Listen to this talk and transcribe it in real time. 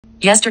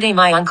Yesterday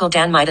my Uncle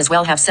Dan might as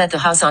well have set the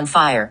house on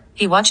fire.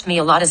 He watched me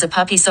a lot as a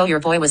puppy, so your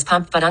boy was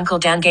pumped, but Uncle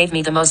Dan gave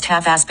me the most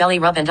half-ass belly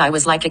rub and I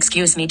was like,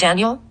 excuse me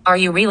Daniel? Are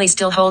you really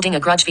still holding a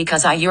grudge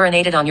because I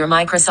urinated on your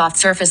Microsoft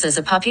Surface as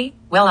a puppy?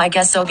 Well, I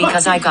guess so,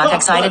 because I got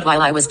excited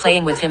while I was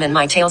playing with him and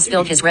my tail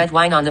spilled his red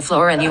wine on the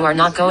floor, and you are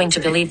not going to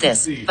believe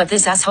this, but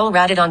this asshole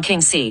ratted on King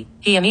C.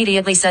 He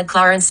immediately said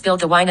Clarence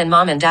spilled the wine and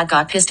Mom and Dad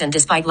got pissed, and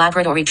despite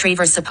Labrador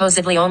retrievers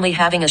supposedly only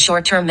having a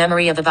short-term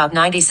memory of about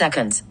 90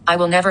 seconds, I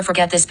will never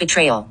forget this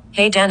betrayal.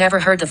 Hey Dan, ever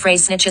heard the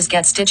phrase snitches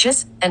get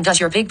stitches? And does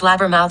your big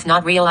blabbermouth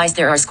not realize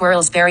there are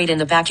squirrels buried in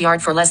the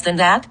backyard for less than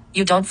that?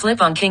 You don't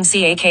flip on King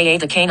C, aka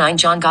the canine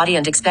John Gotti,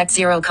 and expect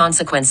zero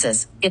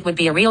consequences. It would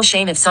be a real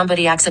shame if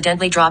somebody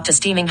accidentally dropped a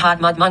steaming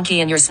hot mud monkey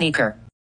in your sneaker.